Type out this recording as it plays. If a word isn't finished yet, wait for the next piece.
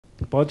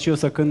Pot și eu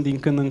să cânt din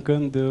când în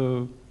când,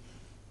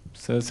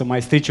 să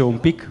mai strice un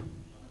pic?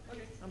 Ok,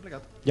 am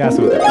plecat. Ia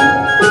să vedem.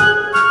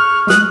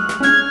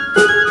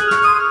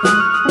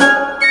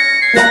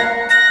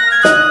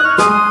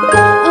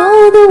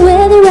 Oh, the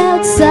weather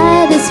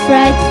outside is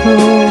frightful,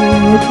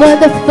 but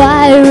the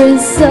fire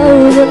is so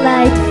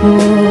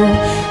delightful.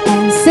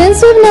 And since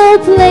we've no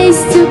place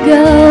to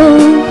go,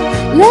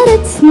 let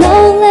it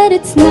snow, let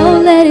it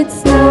snow, let it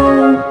snow.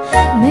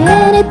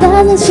 Man, it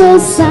doesn't show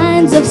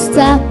signs of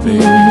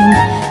stopping,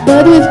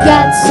 but we've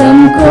got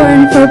some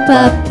corn for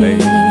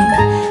popping.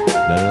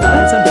 The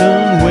lights are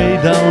turned way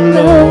down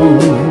low.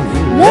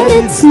 Let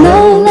it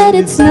snow, let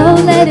it snow,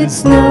 let it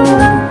snow.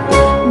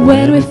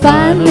 When we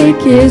finally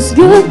kiss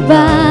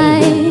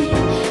goodbye,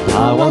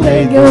 how are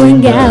they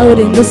going out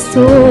in the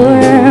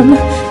storm?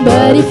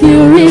 But if you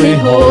really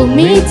hold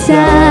me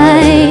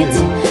tight,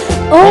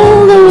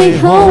 all the way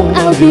home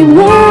I'll be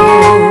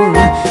warm.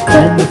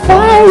 But the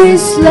fire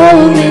is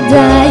slowly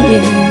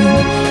dying,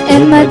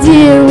 and my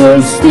dear,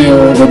 we're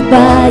still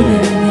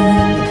goodbying.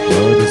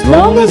 But as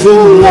long as you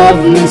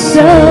love me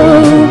so,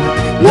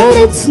 let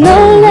it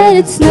snow, let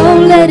it snow,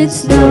 let it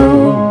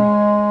snow.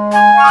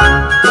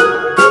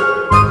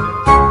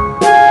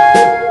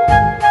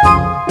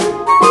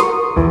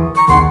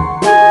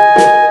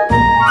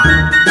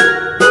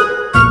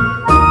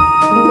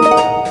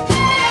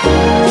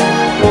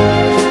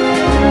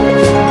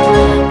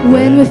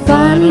 When we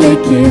finally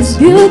kiss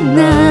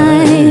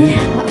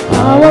goodnight,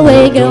 how are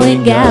we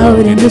going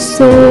out in the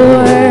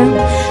storm?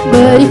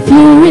 But if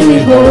you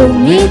really hold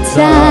me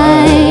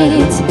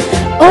tight,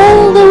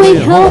 all the way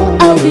home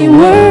I'll be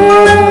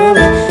warm.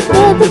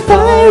 But the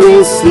fire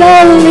is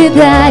slowly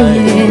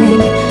dying,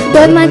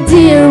 but my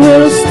dear,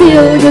 we're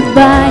still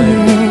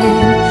goodbying.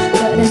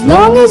 But as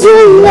long as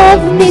you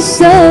love me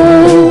so,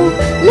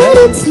 let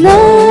it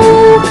snow,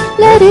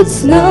 let it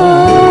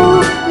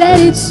snow, let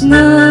it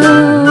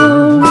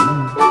snow.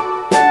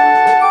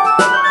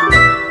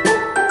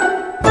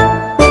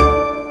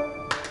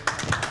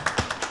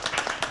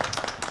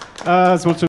 Îți mulțumim.